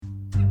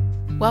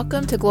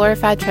Welcome to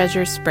Glorified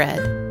Treasures Spread.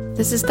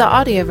 This is the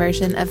audio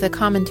version of the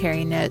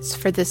commentary notes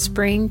for the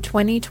Spring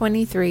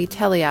 2023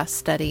 Teleos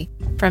study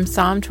from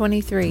Psalm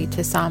 23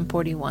 to Psalm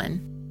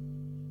 41.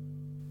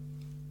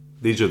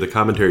 These are the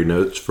commentary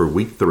notes for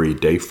Week 3,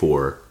 Day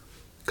 4,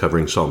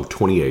 covering Psalm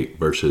 28,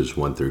 verses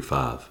 1 through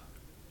 5.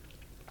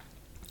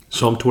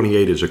 Psalm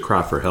 28 is a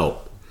cry for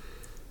help.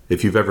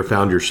 If you've ever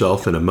found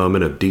yourself in a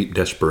moment of deep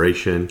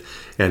desperation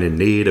and in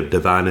need of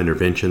divine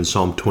intervention,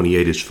 Psalm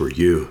 28 is for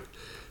you.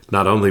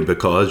 Not only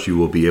because you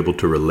will be able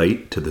to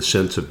relate to the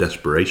sense of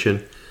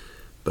desperation,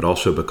 but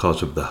also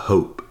because of the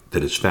hope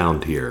that is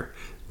found here,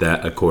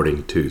 that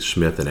according to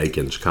Smith and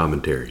Aiken's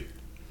commentary.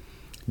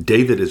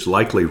 David is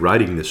likely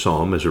writing this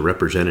psalm as a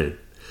representative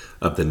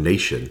of the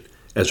nation,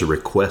 as a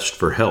request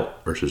for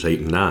help, verses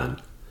 8 and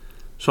 9.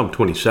 Psalm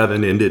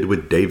 27 ended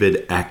with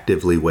David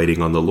actively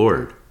waiting on the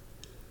Lord.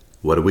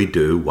 What do we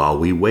do while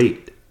we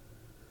wait?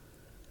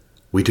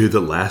 We do the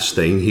last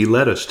thing he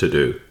led us to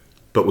do.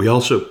 But we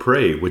also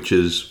pray, which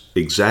is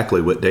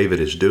exactly what David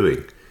is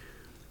doing.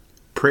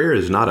 Prayer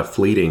is not a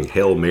fleeting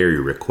Hail Mary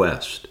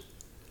request,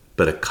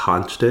 but a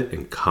constant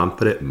and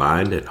confident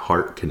mind and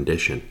heart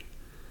condition.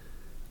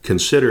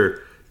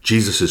 Consider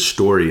Jesus'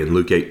 story in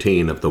Luke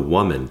 18 of the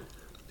woman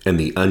and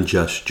the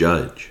unjust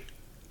judge.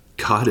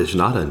 God is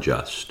not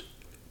unjust,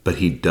 but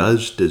he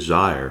does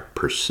desire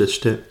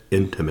persistent,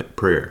 intimate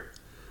prayer.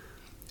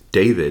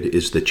 David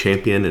is the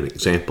champion and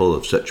example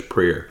of such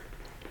prayer.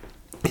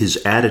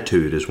 His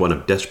attitude is one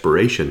of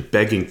desperation,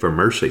 begging for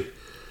mercy.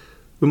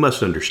 We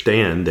must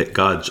understand that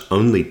God's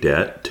only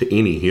debt to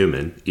any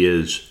human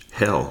is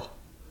hell.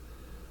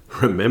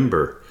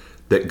 Remember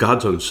that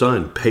God's own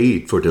Son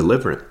paid for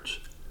deliverance,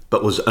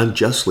 but was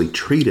unjustly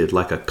treated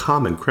like a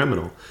common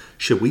criminal.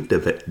 Should we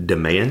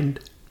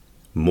demand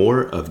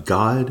more of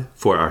God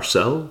for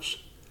ourselves?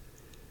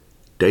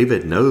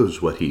 David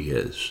knows what he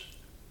is,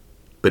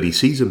 but he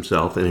sees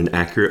himself in an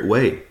accurate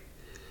way.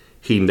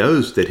 He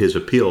knows that his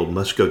appeal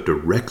must go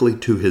directly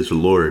to his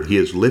Lord. He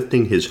is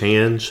lifting his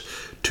hands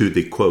to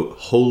the, quote,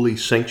 holy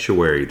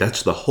sanctuary.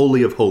 That's the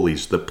Holy of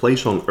Holies, the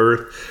place on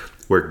earth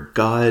where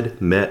God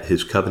met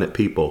his covenant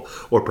people.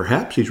 Or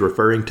perhaps he's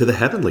referring to the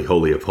heavenly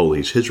Holy of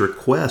Holies. His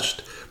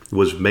request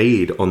was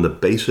made on the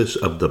basis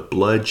of the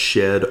blood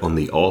shed on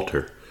the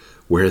altar,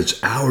 whereas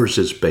ours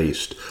is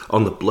based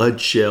on the blood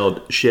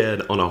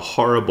shed on a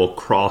horrible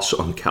cross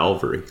on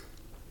Calvary.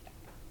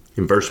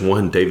 In verse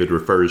 1, David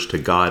refers to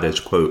God as,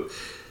 quote,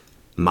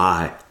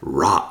 my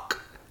rock,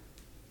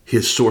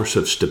 his source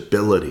of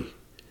stability.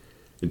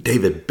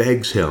 David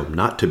begs him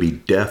not to be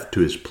deaf to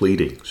his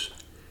pleadings.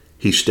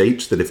 He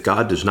states that if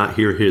God does not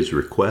hear his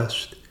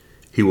request,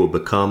 he will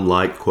become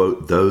like,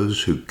 quote,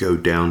 those who go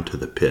down to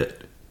the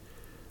pit.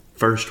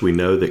 First, we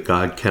know that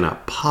God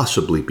cannot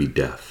possibly be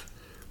deaf,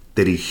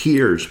 that he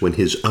hears when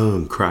his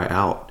own cry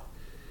out.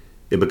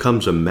 It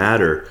becomes a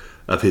matter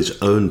of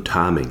his own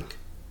timing.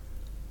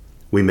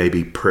 We may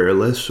be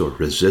prayerless or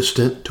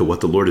resistant to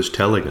what the Lord is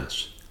telling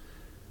us.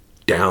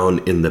 Down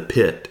in the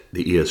pit,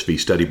 the ESV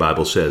Study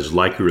Bible says,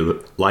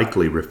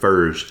 likely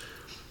refers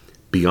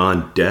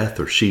beyond death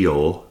or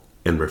Sheol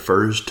and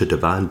refers to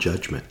divine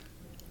judgment.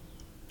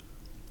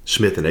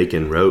 Smith and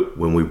Aiken wrote,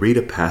 when we read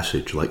a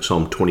passage like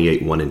Psalm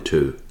 28, 1 and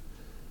 2,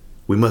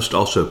 we must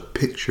also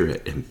picture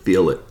it and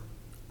feel it.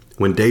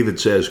 When David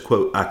says,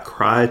 quote, I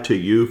cry to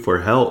you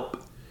for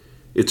help,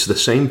 it's the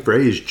same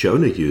phrase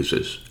Jonah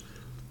uses.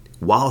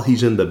 While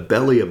he's in the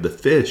belly of the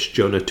fish,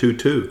 Jonah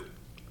 2:2.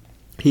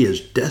 He is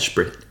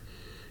desperate,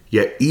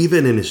 yet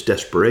even in his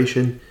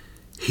desperation,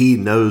 he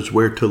knows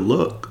where to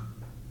look.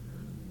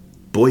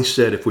 Boyce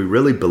said if we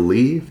really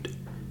believed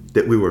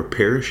that we were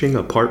perishing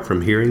apart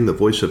from hearing the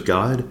voice of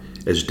God,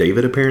 as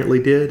David apparently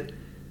did,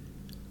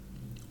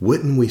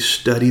 wouldn't we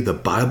study the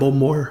Bible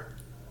more?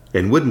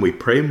 And wouldn't we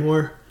pray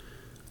more?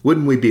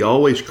 Wouldn't we be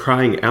always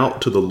crying out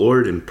to the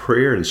Lord in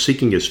prayer and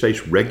seeking his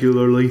face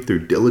regularly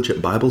through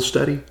diligent Bible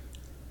study?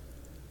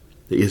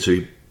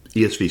 The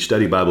ESV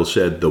Study Bible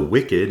said the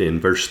wicked in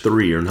verse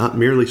 3 are not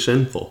merely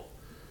sinful,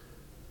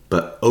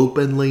 but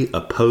openly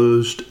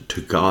opposed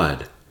to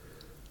God.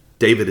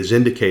 David is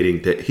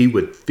indicating that he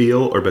would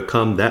feel or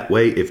become that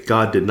way if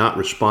God did not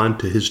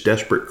respond to his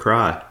desperate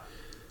cry.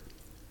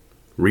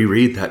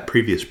 Reread that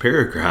previous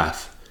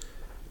paragraph.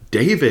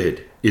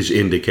 David is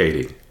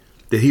indicating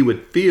that he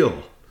would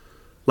feel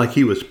like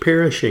he was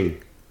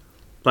perishing,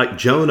 like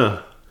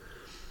Jonah,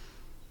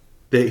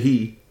 that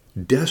he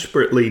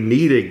desperately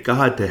needed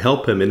God to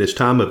help him in his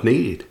time of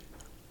need.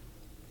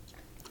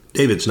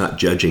 David's not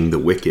judging the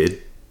wicked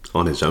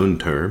on his own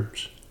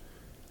terms.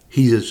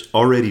 He has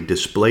already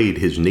displayed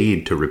his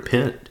need to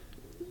repent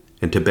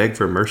and to beg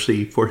for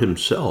mercy for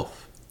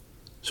himself.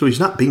 So he's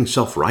not being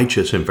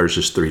self-righteous in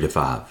verses 3 to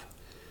 5.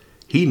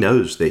 He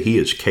knows that he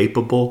is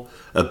capable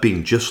of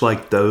being just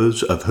like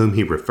those of whom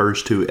he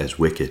refers to as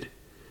wicked.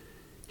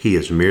 He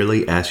is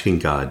merely asking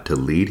God to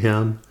lead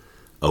him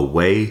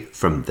away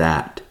from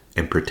that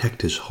and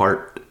protect his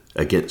heart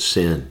against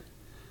sin.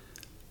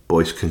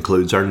 Boyce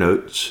concludes our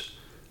notes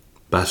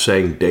by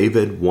saying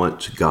David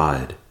wants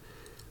God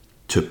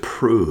to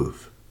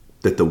prove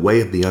that the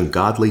way of the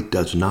ungodly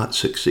does not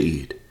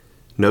succeed.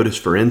 Notice,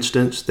 for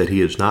instance, that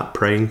he is not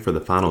praying for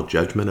the final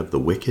judgment of the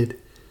wicked,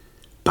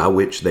 by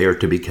which they are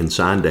to be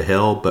consigned to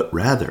hell, but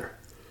rather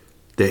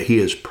that he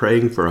is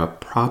praying for a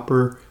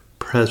proper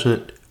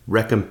present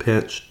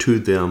recompense to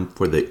them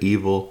for the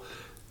evil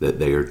that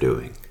they are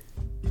doing.